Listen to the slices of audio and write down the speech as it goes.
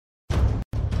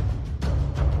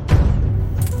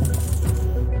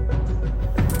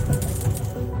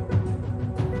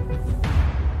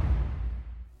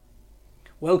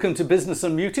Welcome to Business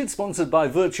Unmuted, sponsored by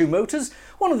Virtue Motors,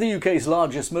 one of the UK's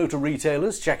largest motor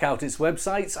retailers. Check out its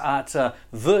websites at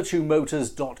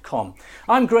virtuemotors.com.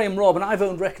 I'm Graham Robb and I've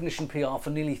owned Recognition PR for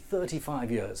nearly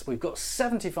 35 years. We've got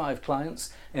 75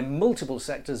 clients in multiple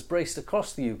sectors braced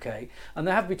across the UK, and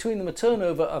they have between them a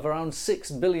turnover of around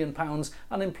 £6 billion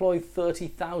and employ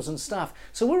 30,000 staff.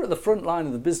 So we're at the front line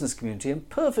of the business community and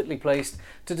perfectly placed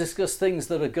to discuss things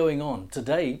that are going on.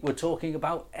 Today we're talking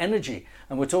about energy,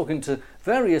 and we're talking to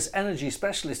various energy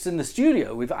specialists in the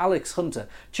studio with Alex Hunter,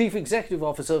 Chief Executive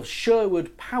Officer of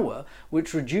Sherwood Power,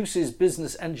 which reduces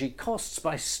business energy costs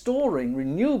by storing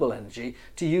renewable energy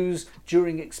to use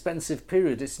during expensive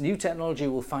periods. It's new technology,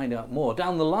 we'll find out more.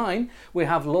 Down the line, we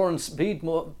have Lawrence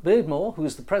Beardmore, who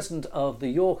is the President of the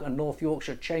York and North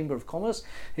Yorkshire Chamber of Commerce.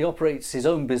 He operates his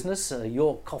own business,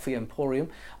 York Coffee Emporium,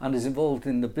 and is involved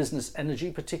in the business energy,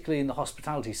 particularly in the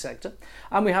hospitality sector.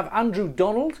 And we have Andrew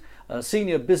Donald,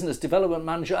 Senior Business Development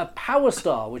Manager at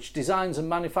PowerStar, which designs and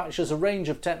manufactures a range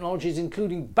of technologies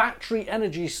including battery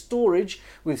energy storage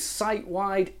with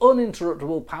site-wide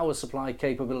uninterruptible power supply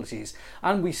capabilities.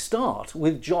 And we start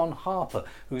with John Harper,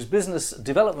 who's Business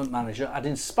Development Manager at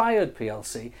Inspired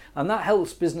PLC, and that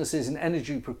helps businesses in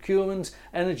energy procurement,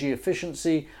 energy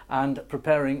efficiency and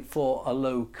preparing for a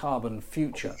low carbon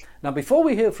future. Now, before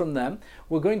we hear from them,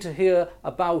 we're going to hear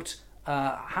about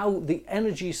how the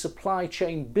energy supply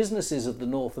chain businesses of the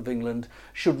north of England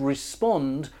should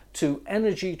respond to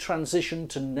energy transition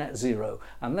to net zero.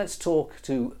 And let's talk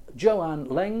to Joanne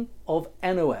Leng of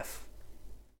NOF.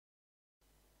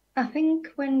 I think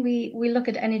when we look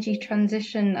at energy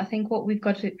transition, I think what we've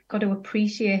got to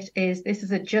appreciate is this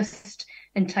is a just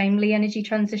and timely energy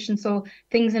transition. So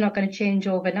things are not going to change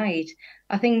overnight.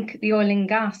 I think the oil and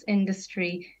gas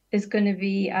industry is going to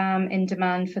be in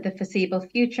demand for the foreseeable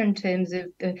future in terms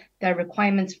of their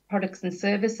requirements for products and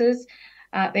services.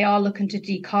 They are looking to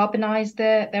decarbonise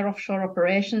their offshore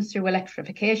operations through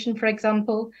electrification, for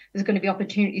example. There's going to be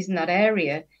opportunities in that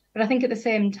area. But I think at the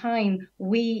same time,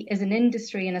 we as an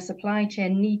industry and a supply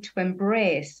chain need to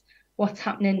embrace what's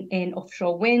happening in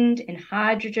offshore wind, in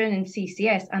hydrogen, in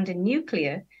CCS and in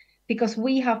nuclear, because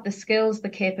we have the skills, the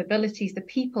capabilities, the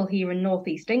people here in North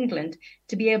East England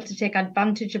to be able to take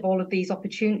advantage of all of these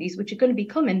opportunities, which are going to be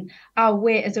coming our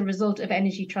way as a result of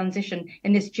energy transition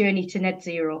in this journey to net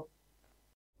zero.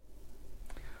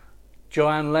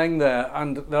 Joanne Leng there,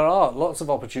 and there are lots of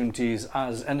opportunities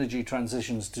as energy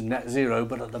transitions to net zero,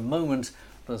 but at the moment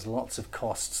there's lots of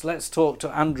costs. Let's talk to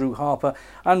Andrew Harper.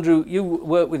 Andrew, you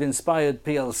work with Inspired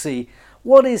PLC.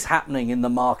 What is happening in the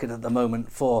market at the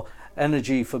moment for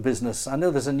energy for business? I know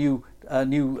there's a new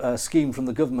scheme from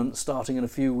the government starting in a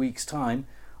few weeks' time.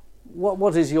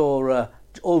 What is your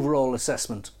overall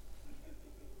assessment?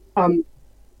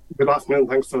 Good afternoon.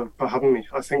 Thanks for having me.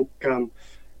 I think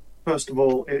first of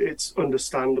all, it's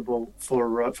understandable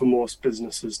for most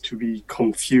businesses to be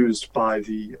confused by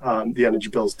the Energy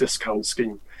Bills discount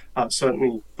scheme.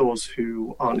 Certainly, those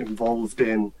who aren't involved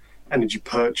in energy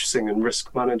purchasing and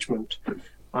risk management.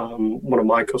 One of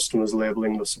my customers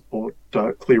labelling the support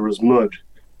clear as mud.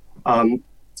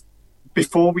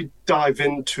 Before we dive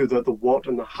into the what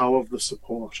and the how of the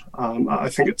support, I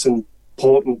think it's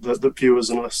important that the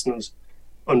viewers and listeners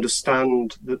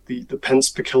understand that the pence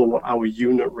per kilowatt hour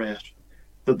unit rate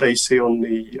that they see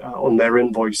on their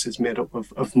invoice is made up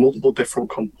of multiple different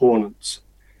components.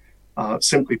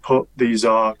 Simply put, these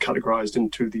are categorised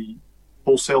into the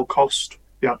wholesale cost,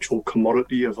 the actual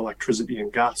commodity of electricity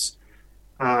and gas,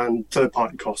 and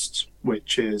third-party costs,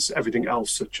 which is everything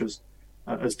else such as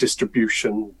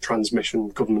distribution, transmission,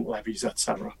 government levies,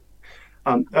 etc.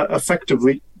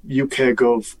 Effectively,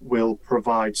 UKGov will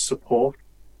provide support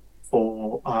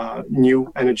for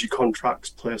new energy contracts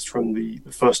placed from the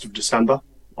 1st of December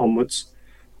onwards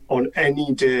on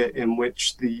any day in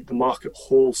which the market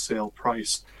wholesale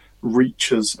price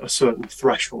reaches a certain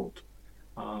threshold.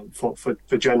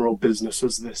 For general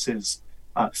businesses, this is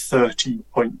at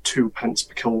 30.2 pence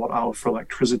per kilowatt hour for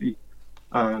electricity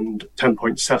and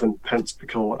 10.7 pence per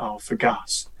kilowatt hour for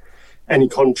gas. Any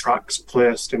contracts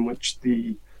placed in which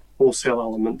the wholesale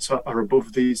elements are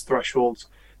above these thresholds,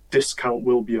 discount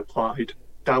will be applied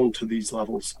down to these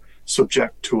levels,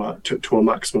 subject to a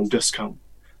maximum discount.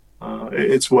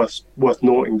 It's worth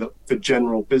noting that for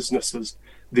general businesses,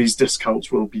 these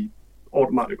discounts will be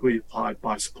automatically applied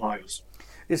by suppliers.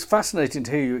 It's fascinating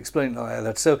to hear you explain it like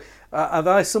that. So, have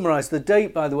I summarised? The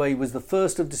date, by the way, was the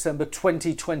 1st of December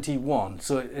 2021.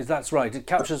 So, that's right. It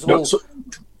captures all.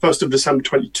 1st of December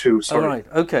 22. Sorry. Oh, right.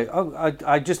 Okay.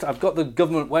 I've got the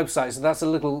government website, so that's a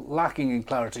little lacking in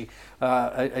clarity.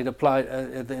 It applied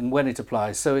in when it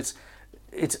applies. So it's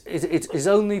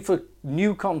only for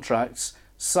new contracts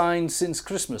signed since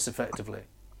Christmas, effectively.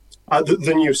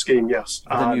 The new scheme, yes.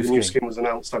 The new scheme was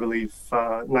announced, I believe,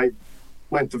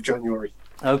 9th of January.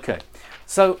 Okay.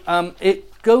 So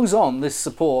it goes on, this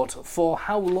support, for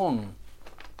how long?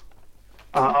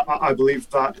 I believe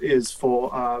that is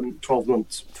for 12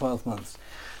 months. 12 months.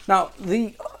 Now,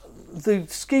 the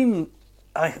scheme,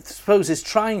 I suppose, is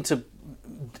trying to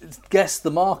guess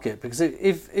the market, because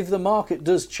if the market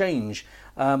does change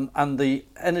and the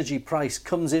energy price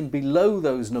comes in below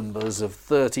those numbers of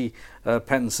 30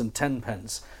 pence and 10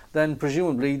 pence, then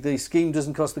presumably the scheme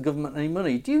doesn't cost the government any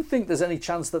money. Do you think there's any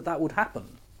chance that that would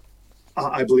happen?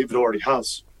 I believe it already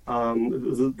has.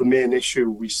 The main issue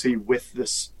we see with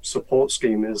this support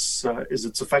scheme is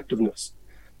its effectiveness.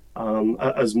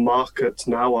 As markets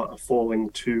now are falling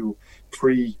to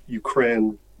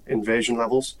pre-Ukraine invasion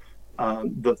levels,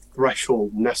 the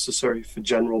threshold necessary for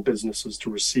general businesses to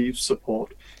receive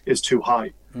support is too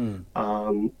high.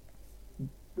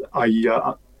 I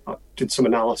did some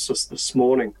analysis this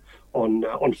morning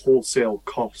on wholesale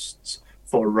costs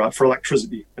for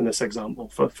electricity in this example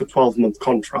for 12-month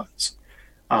contracts,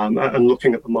 and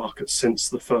looking at the market since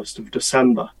the 1st of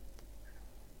December.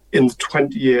 In the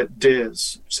 28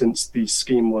 days since the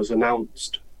scheme was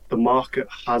announced, the market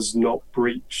has not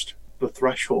breached the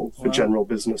threshold for general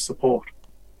business support.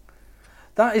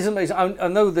 That is amazing. I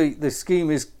know the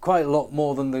scheme is quite a lot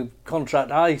more than the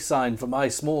contract I signed for my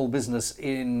small business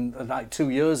in like 2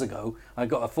 years ago. I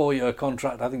got a 4-year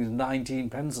contract, I think it was 19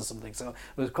 pence or something, so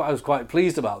I was quite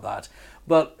pleased about that.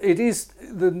 But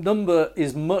the number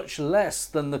is much less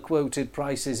than the quoted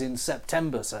prices in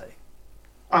September, say.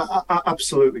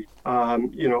 Absolutely.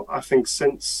 I think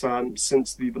since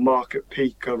the market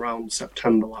peak around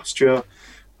September last year,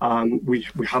 we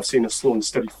have seen a slow and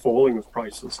steady falling of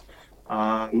prices.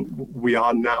 We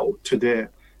are now today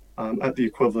at the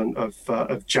equivalent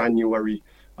of January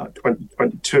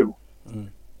 2022.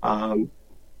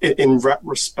 In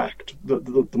retrospect,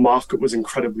 the market was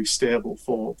incredibly stable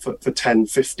for 10,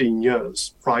 15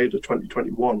 years prior to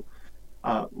 2021,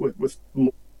 with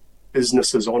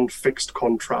businesses on fixed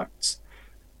contracts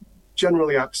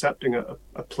generally accepting a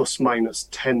plus minus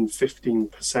 10,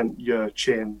 15% year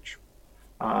change.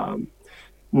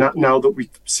 Now that we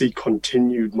see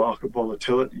continued market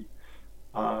volatility,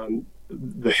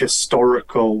 the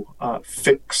historical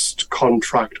fixed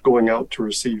contract going out to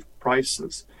receive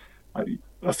prices,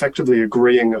 effectively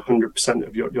agreeing 100%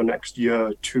 of your next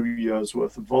year, 2 years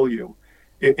worth of volume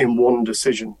in one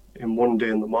decision, in one day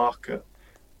in the market,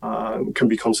 can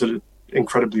be considered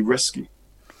incredibly risky.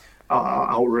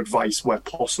 Our advice, where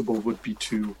possible, would be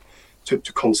to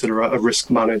consider a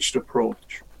risk-managed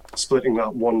approach, splitting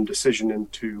that one decision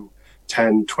into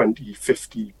 10, 20,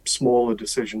 50 smaller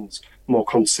decisions, more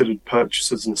considered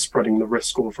purchases, and spreading the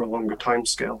risk over a longer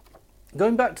timescale.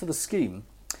 Going back to the scheme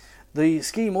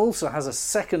also has a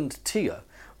second tier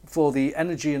for the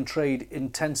energy and trade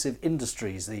intensive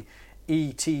industries, the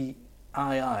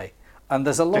ETII. And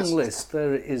there's a long list,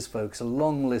 there it is, folks, a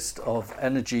long list of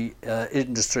energy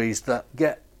industries that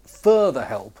get further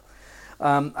help.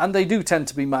 And they do tend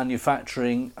to be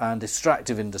manufacturing and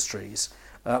extractive industries,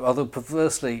 although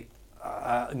perversely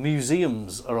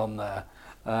museums are on there,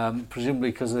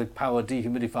 presumably because they power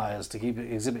dehumidifiers to keep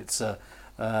exhibits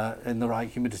in the right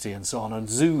humidity and so on, and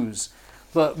zoos.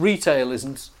 But retail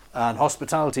isn't, and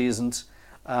hospitality isn't,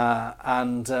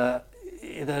 and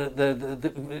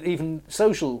even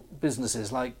social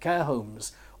businesses like care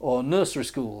homes or nursery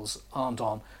schools aren't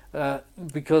on,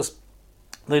 because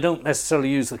they don't necessarily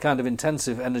use the kind of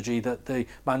intensive energy that the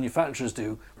manufacturers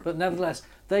do, but nevertheless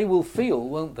they will feel,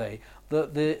 won't they,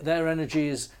 that their energy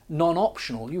is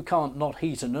non-optional. You can't not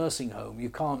heat a nursing home, you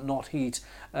can't not heat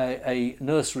a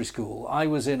nursery school. I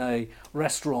was in a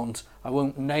restaurant, I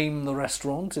won't name the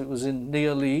restaurant, it was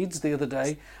near Leeds the other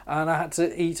day, and I had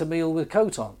to eat a meal with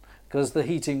coat on because the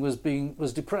heating was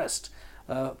depressed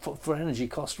for energy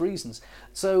cost reasons.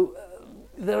 So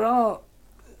there are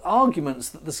arguments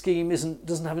that the scheme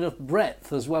doesn't have enough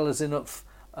breadth as well as enough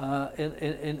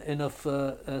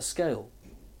scale.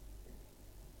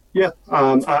 Yeah,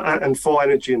 and for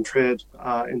energy and trade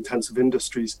intensive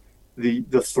industries,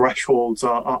 the thresholds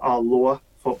are lower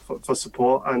for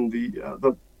support, and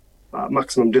the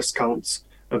maximum discounts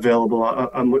available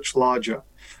are much larger.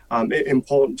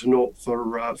 Important to note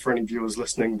for any viewers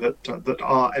listening that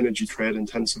are energy trade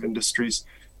intensive industries,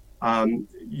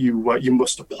 you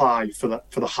must apply for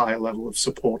the higher level of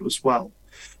support as well.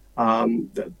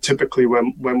 Typically,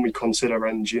 when we consider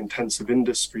energy intensive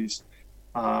industries,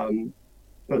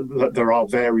 there are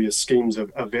various schemes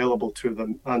available to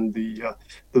them, and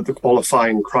the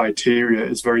qualifying criteria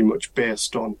is very much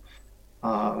based on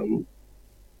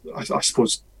I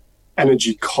suppose,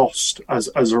 energy cost as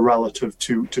a relative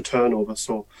to turnover.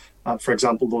 So, for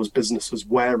example, those businesses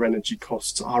where energy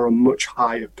costs are a much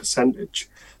higher percentage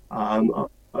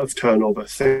of turnover.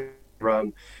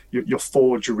 Your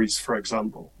forgeries, for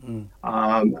example,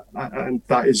 and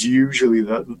that is usually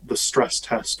the stress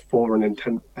test for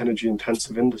an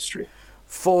energy-intensive industry.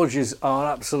 Forges are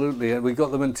absolutely, we've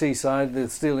got them in Teesside, the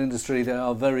steel industry, they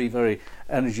are very, very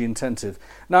energy intensive.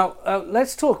 Now,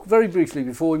 let's talk very briefly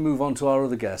before we move on to our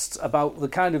other guests about the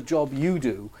kind of job you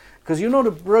do, because you're not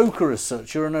a broker as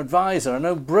such, you're an advisor. I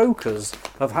know brokers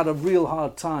have had a real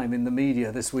hard time in the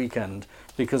media this weekend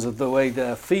because of the way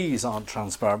their fees aren't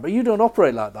transparent, but you don't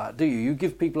operate like that, do you? You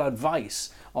give people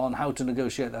advice on how to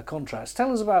negotiate their contracts.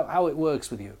 Tell us about how it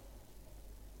works with you.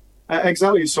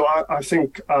 Exactly. So I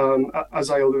think, as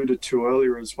I alluded to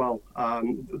earlier as well,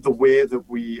 the way that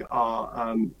we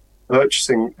are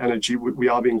purchasing energy, we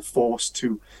are being forced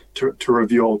to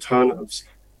review alternatives.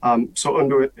 So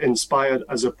under Inspired,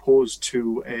 as opposed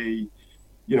to a,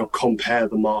 compare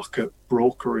the market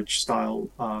brokerage style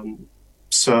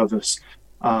service,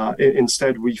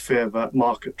 instead we favour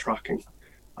market tracking.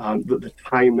 The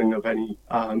timing of any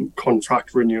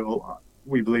contract renewal,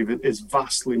 we believe it is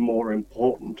vastly more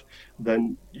important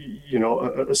than,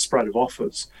 a spread of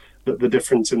offers. The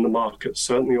difference in the market,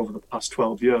 certainly over the past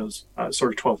 12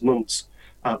 months,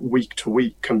 week to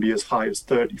week can be as high as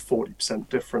 30-40%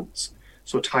 difference.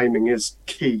 So timing is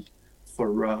key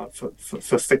for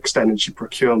fixed energy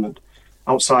procurement.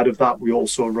 Outside of that, we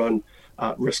also run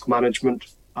risk management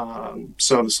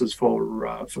services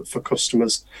for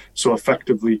customers, so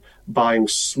effectively buying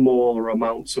smaller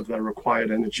amounts of their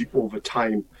required energy over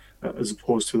time, as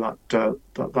opposed to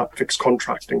that fixed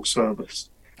contracting service.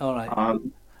 All right.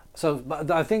 So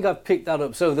I think I've picked that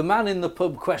up. So the man in the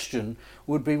pub question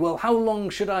would be, well,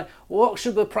 what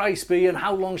should the price be and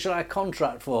how long should I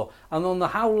contract for? And on the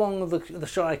how long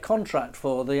should I contract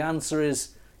for, the answer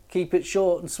is keep it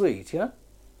short and sweet, yeah?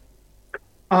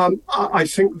 I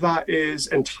think that is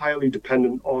entirely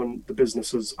dependent on the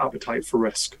business's appetite for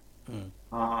risk.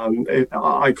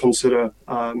 I consider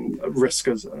risk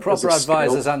as proper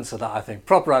advisors answer that. I think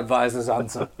proper advisors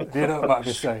answer. If you don't mind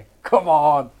me saying, come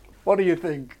on, what do you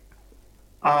think?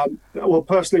 Well,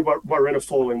 personally, we're in a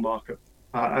falling market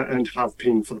and have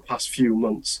been for the past few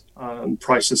months.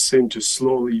 Prices seem to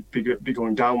slowly be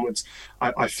going downwards.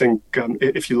 I think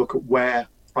if you look at where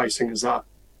pricing is at,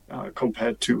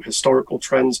 compared to historical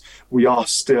trends, we are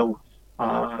still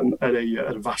at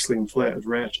a vastly inflated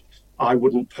rate. I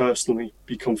wouldn't personally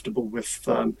be comfortable with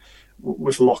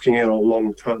locking in a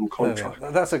long-term contract.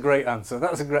 That's a great answer.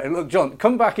 Look, John,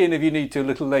 come back in if you need to a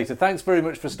little later. Thanks very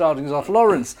much for starting us off.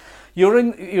 Lawrence, you're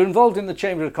involved in the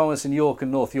Chamber of Commerce in York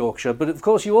and North Yorkshire, but of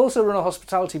course you also run a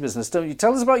hospitality business, don't you?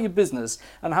 Tell us about your business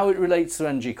and how it relates to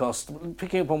energy costs,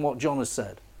 picking up on what John has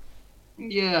said.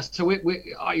 Yeah, so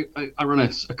I run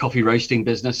a coffee roasting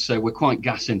business, so we're quite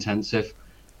gas intensive,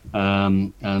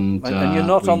 and you're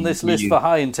not on this list for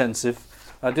high intensive.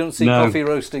 I don't see coffee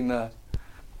roasting there.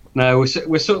 No,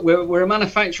 we're a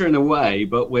manufacturer in a way,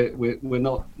 but we're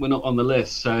not on the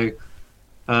list. So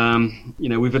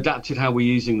we've adapted how we're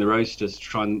using the roasters to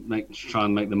try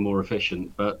and make them more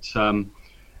efficient,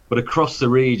 But across the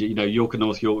region, York and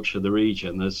North Yorkshire, the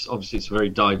region, there's obviously it's a very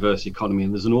diverse economy,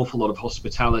 and there's an awful lot of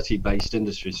hospitality-based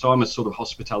industry. So I'm a sort of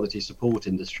hospitality support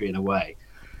industry in a way.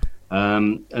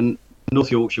 And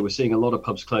North Yorkshire, we're seeing a lot of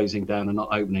pubs closing down and not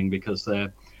opening because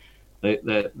they're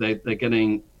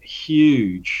getting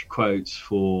huge quotes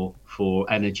for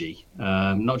energy,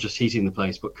 not just heating the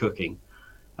place but cooking.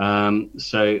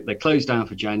 So they closed down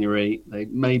for January. They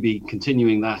may be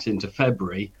continuing that into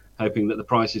February, hoping that the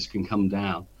prices can come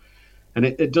down. And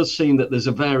it does seem that there's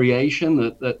a variation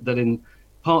that in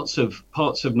parts of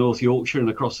North Yorkshire and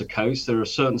across the coast, there are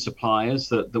certain suppliers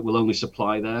that will only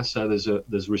supply there. So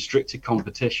there's restricted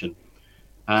competition.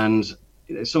 And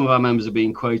some of our members are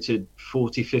being quoted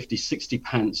 40, 50, 60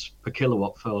 pence per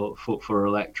kilowatt for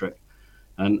electric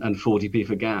and 40p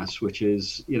for gas, which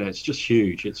is, it's just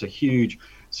huge. It's a huge.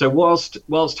 So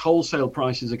whilst wholesale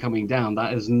prices are coming down,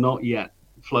 that is not yet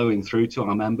flowing through to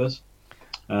our members.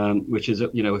 Which is a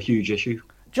huge issue.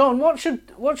 John, what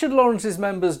should Lawrence's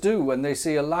members do when they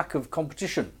see a lack of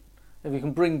competition? If you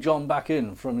can bring John back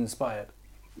in from Inspired.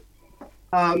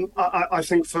 I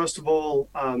think first of all,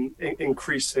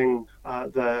 increasing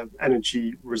their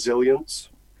energy resilience.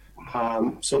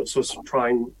 So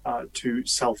trying to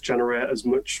self-generate as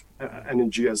much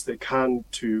energy as they can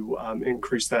to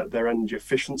increase their energy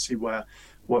efficiency where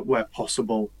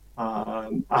possible.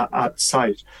 At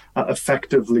site,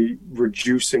 effectively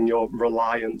reducing your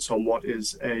reliance on what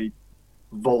is a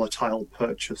volatile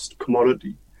purchased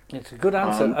commodity. It's a good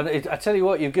answer. And I tell you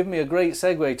what, you've given me a great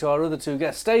segue to our other two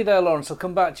guests. Stay there, Lawrence. I'll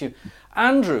come back to you.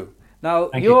 Andrew, now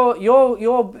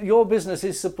your business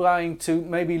is supplying to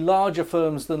maybe larger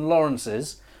firms than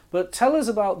Lawrence's, but tell us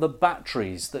about the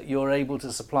batteries that you're able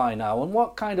to supply now and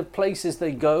what kind of places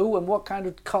they go and what kind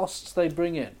of costs they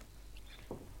bring in.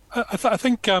 I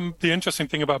think the interesting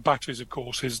thing about batteries, of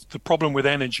course, is the problem with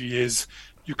energy is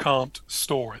you can't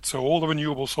store it. So all the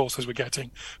renewable sources we're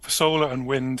getting for solar and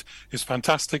wind is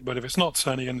fantastic, but if it's not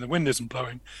sunny and the wind isn't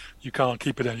blowing, you can't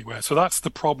keep it anywhere. So that's the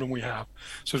problem we have.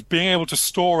 So being able to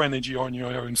store energy on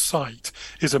your own site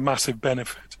is a massive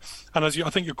benefit. And I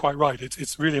think you're quite right,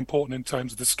 it's really important in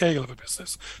terms of the scale of a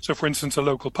business. So for instance, a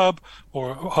local pub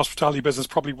or a hospitality business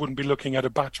probably wouldn't be looking at a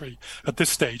battery at this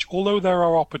stage, although there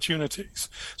are opportunities.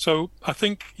 So I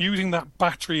think using that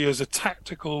battery as a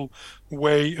tactical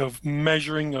way of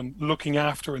measuring and looking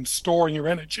after and storing your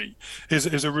energy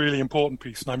is a really important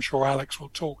piece. And I'm sure Alex will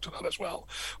talk to that as well.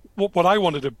 What I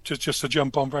wanted to just to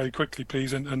jump on very quickly,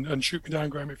 please, and shoot me down,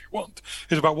 Graham, if you want,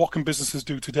 is about what can businesses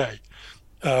do today.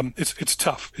 It's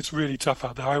tough. It's really tough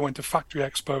out there. I went to Factory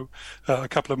Expo a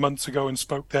couple of months ago and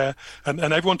spoke there, and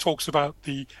everyone talks about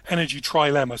the energy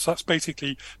trilemma. So that's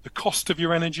basically the cost of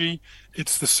your energy,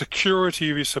 it's the security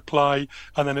of your supply,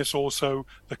 and then it's also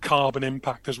the carbon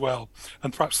impact as well.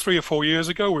 And perhaps 3 or 4 years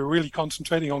ago, we were really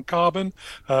concentrating on carbon.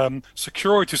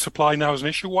 Security of supply now is an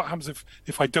issue. What happens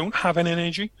if I don't have any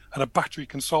energy? And a battery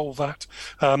can solve that.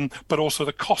 But also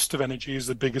the cost of energy is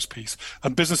the biggest piece.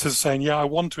 And businesses are saying, yeah, I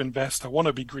want to invest, I want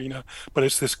to be greener, but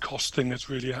it's this cost thing that's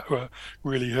really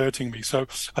hurting me. So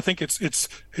I think it's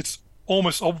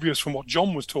almost obvious from what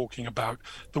John was talking about.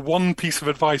 The one piece of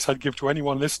advice I'd give to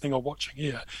anyone listening or watching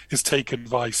here is take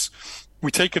advice. We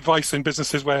take advice in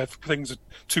businesses where things are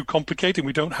too complicated.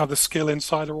 We don't have the skill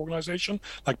inside our organization,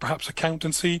 like perhaps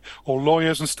accountancy or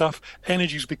lawyers and stuff.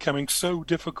 Energy is becoming so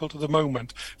difficult at the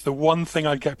moment. The one thing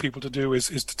I'd get people to do is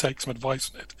to take some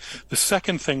advice on it. The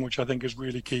second thing, which I think is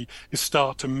really key, is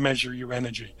start to measure your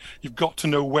energy. You've got to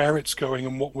know where it's going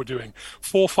and what we're doing.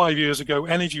 4 or 5 years ago,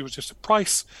 energy was just a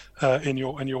price in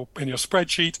your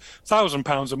spreadsheet,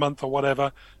 £1,000 a month or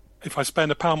whatever. If I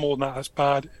spend £1 more than that, that's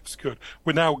bad. It's good.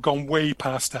 We're now gone way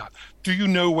past that. Do you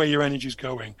know where your energy is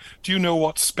going? Do you know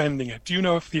what's spending it? Do you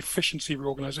know if the efficiency of your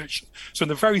organization? So in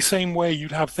the very same way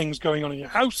you'd have things going on in your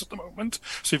house at the moment.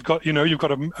 So you've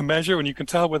got a measure and you can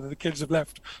tell whether the kids have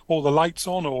left all the lights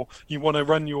on or you want to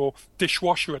run your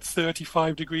dishwasher at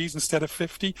 35 degrees instead of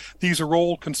 50. These are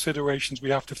all considerations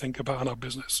we have to think about in our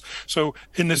business. So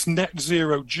in this net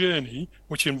zero journey,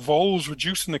 which involves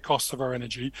reducing the cost of our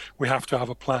energy, we have to have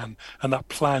a plan. And that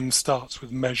plan starts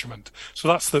with measurement. So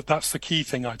that's the key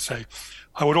thing, I'd say.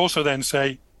 I would also then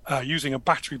say using a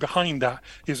battery behind that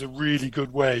is a really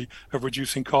good way of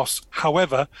reducing costs.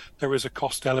 However, there is a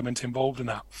cost element involved in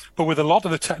that. But with a lot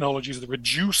of the technologies that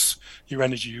reduce your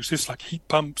energy uses, like heat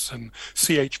pumps and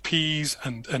CHPs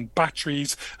and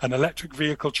batteries and electric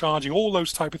vehicle charging, all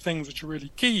those type of things which are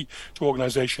really key to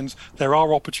organizations, there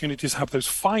are opportunities to have those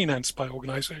financed by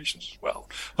organizations as well.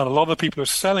 And a lot of the people who are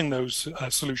selling those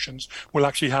solutions will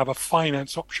actually have a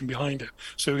finance option behind it.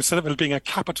 So instead of it being a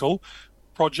capital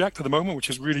project at the moment, which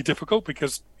is really difficult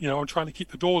because, I'm trying to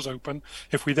keep the doors open.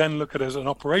 If we then look at it as an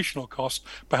operational cost,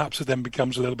 perhaps it then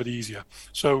becomes a little bit easier.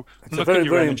 So it's a very,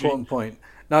 very important point.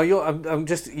 Now, we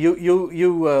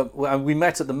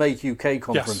met at the Make UK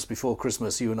conference before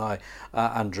Christmas, you and I,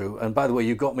 Andrew. And by the way,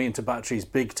 you got me into batteries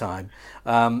big time.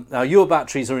 Now, your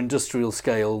batteries are industrial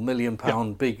scale, £1 million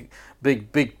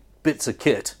big bits of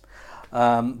kit.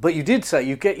 But you did say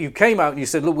you came out and you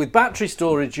said, look, with battery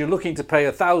storage, you're looking to pay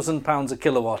 £1,000 a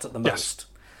kilowatt at the most.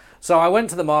 So I went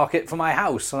to the market for my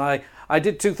house and I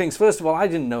did two things. First of all, I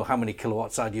didn't know how many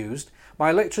kilowatts I'd used.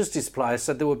 My electricity supplier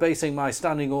said they were basing my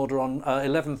standing order on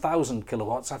 11,000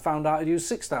 kilowatts. I found out I'd used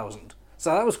 6,000.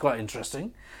 So that was quite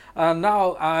interesting. And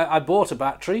now I bought a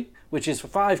battery, which is for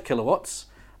 5 kilowatts.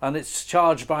 And it's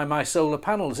charged by my solar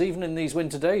panels. Even in these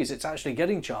winter days, it's actually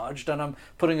getting charged, and I'm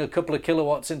putting a couple of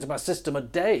kilowatts into my system a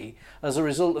day as a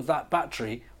result of that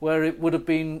battery, where it would have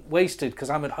been wasted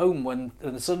because I'm at home when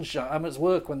the sun's shining. I'm at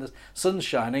work when the sun's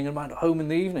shining, and I'm at home in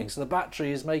the evening. So the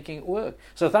battery is making it work.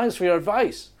 So thanks for your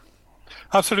advice.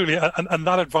 Absolutely, and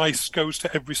that advice goes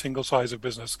to every single size of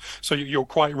business. So you're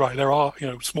quite right. There are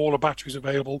smaller batteries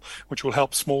available, which will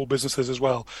help small businesses as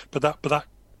well. But that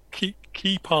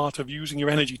key part of using your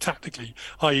energy tactically,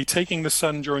 i.e. taking the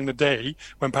sun during the day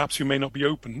when perhaps you may not be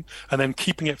open, and then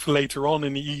keeping it for later on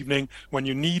in the evening when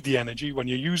you need the energy, when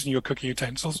you're using your cooking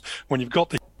utensils, when you've got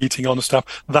the heating on and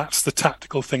stuff. That's the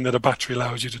tactical thing that a battery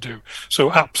allows you to do.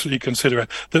 So absolutely consider it.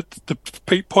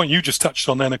 The point you just touched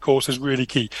on then, of course, is really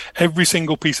key. Every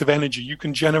single piece of energy you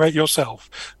can generate yourself,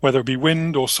 whether it be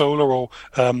wind or solar or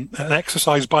an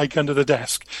exercise bike under the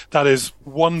desk, that is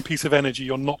one piece of energy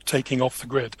you're not taking off the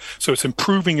grid. So it's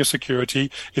improving your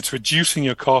security, it's reducing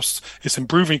your costs, it's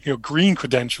improving your green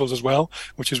credentials as well,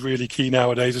 which is really key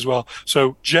nowadays as well.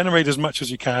 So generate as much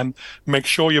as you can, make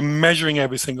sure you're measuring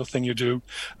every single thing you do,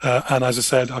 and as I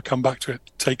said, I'll come back to it.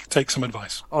 Take some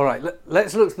advice. All right,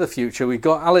 let's look to the future. We've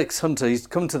got Alex Hunter. He's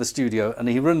come to the studio and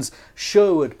he runs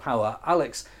Sherwood Power.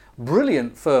 Alex,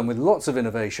 brilliant firm with lots of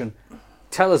innovation.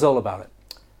 Tell us all about it.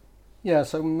 Yeah,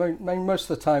 so most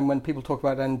of the time when people talk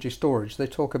about energy storage, they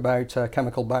talk about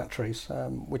chemical batteries,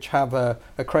 which have a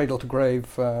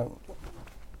cradle-to-grave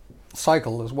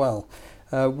cycle as well.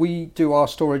 We do our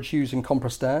storage using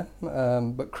compressed air,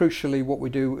 but crucially what we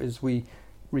do is we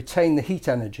retain the heat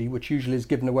energy, which usually is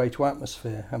given away to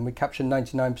atmosphere, and we capture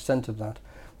 99% of that,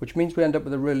 which means we end up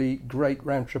with a really great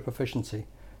round-trip efficiency.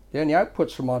 The only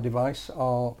outputs from our device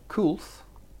are coolth,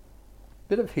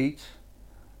 bit of heat,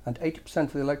 and 80%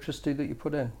 of the electricity that you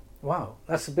put in. Wow,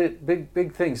 that's a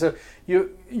big thing. So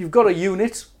you've got a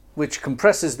unit which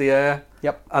compresses the air.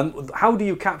 Yep. And how do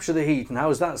you capture the heat and how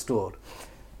is that stored?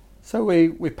 So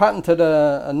we patented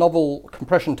a novel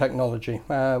compression technology,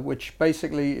 which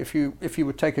basically, if you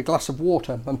would take a glass of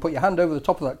water and put your hand over the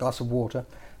top of that glass of water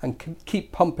and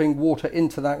keep pumping water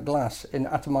into that glass in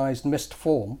atomized mist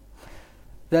form,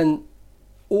 then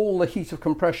all the heat of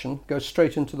compression goes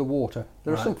straight into the water.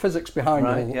 There are some physics behind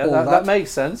that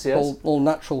makes sense, yes. All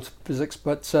natural physics,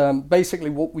 but basically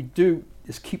what we do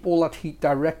is keep all that heat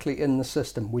directly in the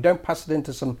system. We don't pass it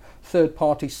into some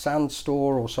third-party sand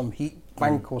store or some heat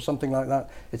bank or something like that.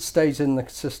 It stays in the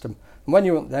system. And when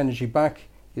you want the energy back,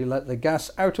 you let the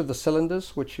gas out of the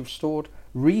cylinders, which you've stored,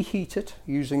 reheat it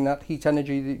using that heat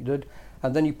energy that you did,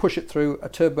 and then you push it through a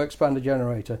turbo expander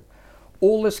generator.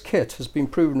 All this kit has been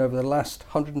proven over the last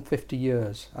 150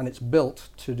 years, and it's built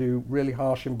to do really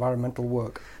harsh environmental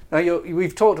work. Now,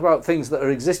 we've talked about things that are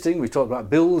existing, we've talked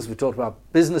about bills, we've talked about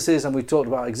businesses, and we've talked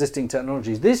about existing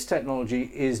technologies. This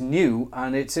technology is new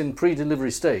and it's in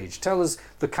pre-delivery stage. Tell us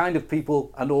the kind of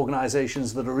people and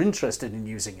organisations that are interested in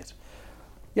using it.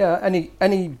 Yeah,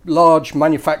 any large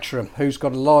manufacturer who's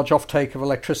got a large offtake of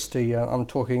electricity, I'm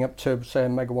talking up to, say,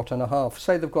 1.5 megawatts,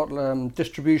 say they've got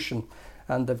distribution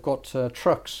and they've got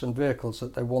trucks and vehicles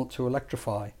that they want to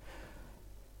electrify.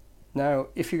 Now,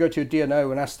 if you go to a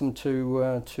DNO and ask them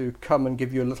to come and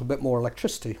give you a little bit more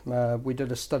electricity, we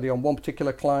did a study on one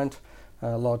particular client,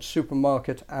 a large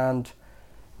supermarket, and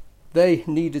they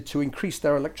needed to increase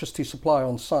their electricity supply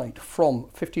on site from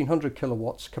 1,500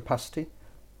 kilowatts capacity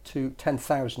to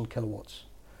 10,000 kilowatts.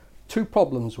 Two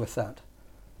problems with that.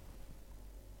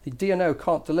 The DNO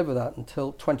can't deliver that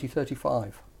until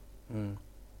 2035.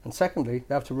 And secondly,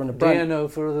 they have to run a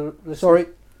DNO for the... Sorry.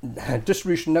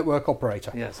 Distribution network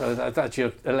operator. Yeah, so that's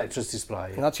your electricity supply.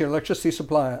 Yeah. And that's your electricity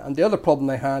supplier. And the other problem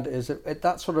they had is at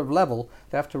that sort of level,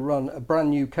 they have to run a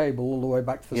brand new cable all the way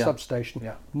back to the substation.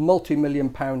 Yeah.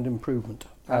 Multi-million-pound improvement.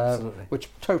 Absolutely. Which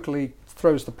totally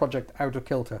throws the project out of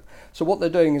kilter. So what they're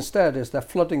doing instead is they're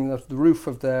flooding the roof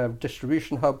of their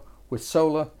distribution hub with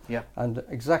solar. Yeah. And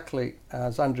exactly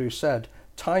as Andrew said,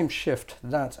 time shift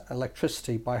that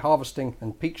electricity by harvesting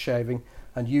and peak shaving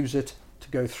and use it to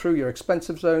go through your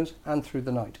expensive zones and through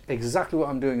the night. Exactly what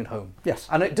I'm doing at home. Yes.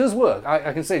 And it does work.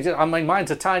 I can say, I mean, mine's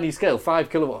a tiny scale,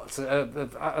 5 kilowatts,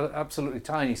 absolutely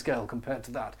tiny scale compared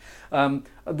to that.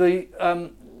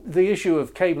 The issue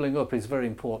of cabling up is very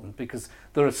important because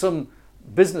there are some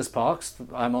business parks,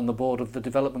 I'm on the board of the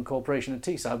Development Corporation at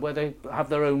Teesside, where they have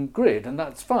their own grid, and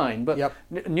that's fine. But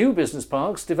new business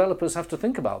parks, developers have to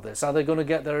think about this. Are they going to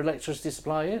get their electricity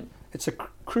supply in? It's a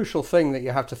crucial thing that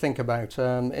you have to think about.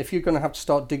 If you're going to have to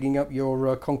start digging up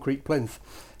your concrete plinth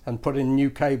and put in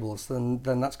new cables, then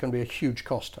that's going to be a huge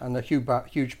cost and a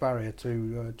huge barrier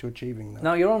to achieving that.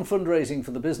 Now, you're on fundraising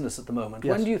for the business at the moment.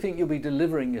 Yes. When do you think you'll be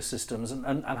delivering your systems,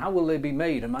 and how will they be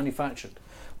made and manufactured?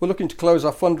 We're looking to close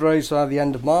our fundraise at the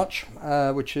end of March,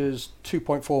 which is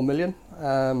 2.4 million,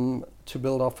 to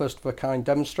build our first-of-a-kind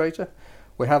demonstrator.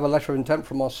 We have a letter of intent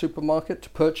from our supermarket to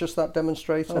purchase that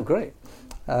demonstrator. Oh, great.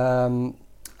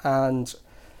 And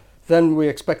then we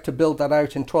expect to build that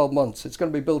out in 12 months. It's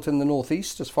going to be built in the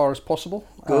northeast as far as possible.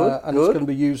 Good. It's going to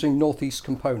be using northeast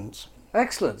components.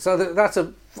 Excellent. So that's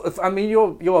I mean,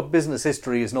 your business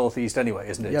history is northeast anyway,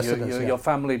 isn't it? Yes, it is. Your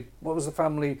family, what was the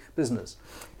family business?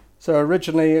 So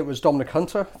originally it was Dominic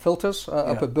Hunter Filters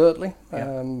up at Birtley,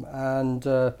 and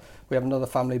we have another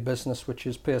family business which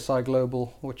is PSI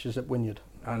Global, which is at Wynyard.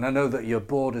 And I know that your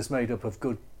board is made up of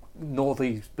good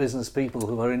northeast business people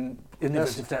who are in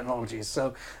innovative technologies.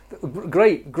 So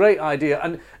great idea.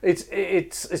 And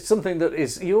it's something that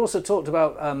is, you also talked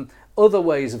about other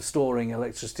ways of storing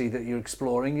electricity that you're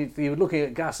exploring. You're looking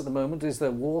at gas at the moment. Is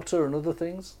there water and other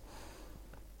things?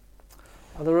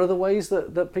 Are there other ways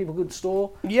that people could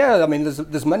store? Yeah, I mean,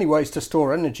 there's many ways to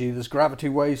store energy. There's gravity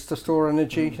ways to store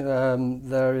energy.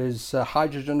 There is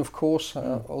hydrogen, of course,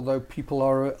 although people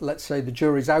are, let's say, the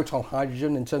jury's out on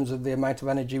hydrogen in terms of the amount of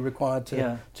energy required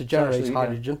to generate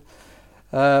hydrogen.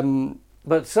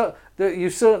 But so,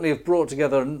 you certainly have brought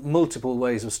together multiple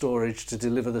ways of storage to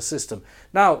deliver the system.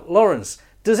 Now, Lawrence,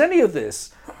 does any of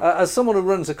this, as someone who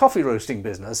runs a coffee roasting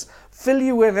business, fill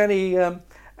you with any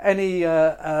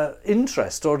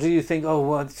interest, or do you think, oh,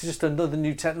 well, it's just another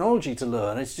new technology to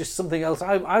learn, it's just something else?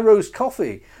 I roast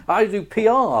coffee, I do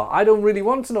PR, I don't really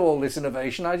want to know all this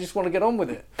innovation, I just want to get on with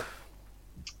it.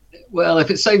 Well, if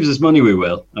it saves us money, we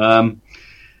will. I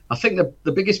think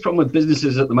the biggest problem with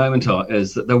businesses at the moment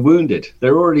is that they're wounded.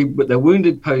 They're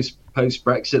wounded post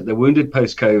Brexit. They're wounded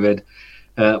post COVID.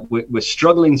 We're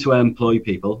struggling to employ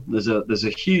people. There's a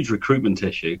huge recruitment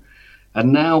issue,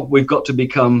 and now we've got to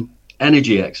become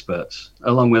energy experts,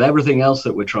 along with everything else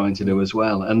that we're trying to do as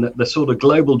well. And the sort of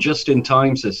global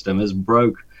just-in-time system is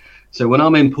broke. So when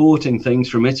I'm importing things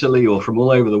from Italy or from all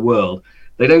over the world,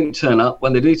 they don't turn up.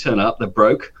 When they do turn up, they're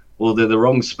broke or they're the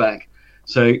wrong spec.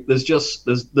 So there's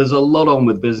a lot on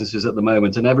with businesses at the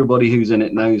moment, and everybody who's in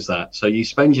it knows that. So you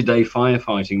spend your day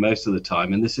firefighting most of the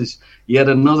time, and this is yet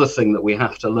another thing that we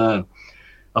have to learn.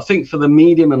 I think for the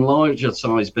medium and larger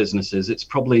size businesses, it's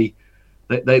probably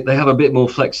they have a bit more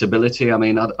flexibility. I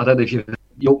mean, I don't know if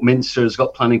York Minster has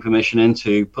got planning permission in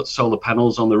to put solar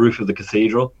panels on the roof of the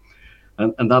cathedral,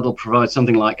 and that'll provide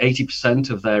something like 80%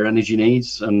 of their energy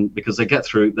needs. And because they get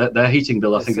through their heating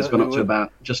bill, I think has gone up to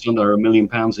about just under £1 million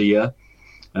a year.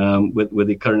 With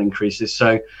the current increases.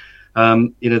 So,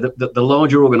 the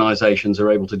larger organisations are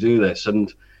able to do this.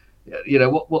 And,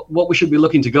 what we should be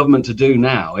looking to government to do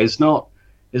now is not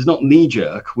knee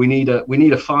jerk. We need a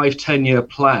 5-10 year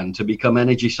plan to become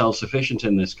energy self-sufficient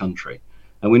in this country.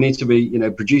 And we need to be,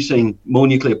 producing more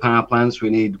nuclear power plants. We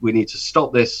need to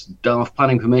stop this daft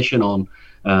planning permission on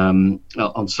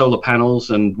solar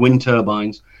panels and wind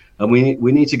turbines. And we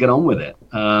need to get on with it.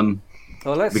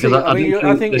 Well, let's see.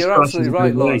 I think you're absolutely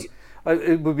right, Lawrence.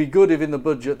 It would be good if in the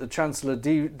budget the Chancellor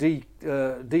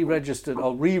deregistered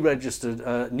or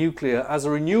re-registered nuclear as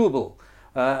a renewable.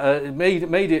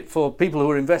 Made it for people who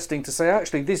are investing to say,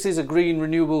 actually, this is a green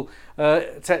renewable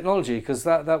technology, because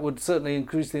that would certainly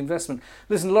increase the investment.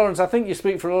 Listen, Lawrence, I think you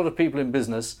speak for a lot of people in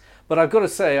business, but I've got to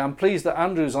say I'm pleased that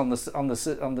Andrew's on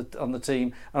the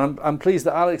team, and I'm pleased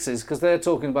that Alex is, because they're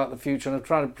talking about the future and are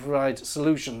trying to provide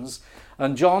solutions.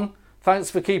 And John,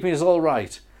 thanks for keeping us all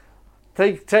right.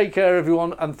 Take care,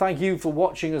 everyone, and thank you for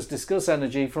watching us discuss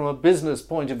energy from a business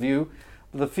point of view.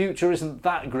 The future isn't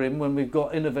that grim when we've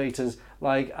got innovators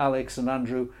like Alex and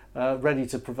Andrew ready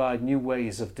to provide new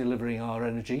ways of delivering our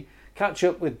energy. Catch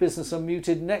up with Business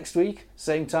Unmuted next week,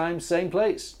 same time, same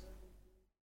place.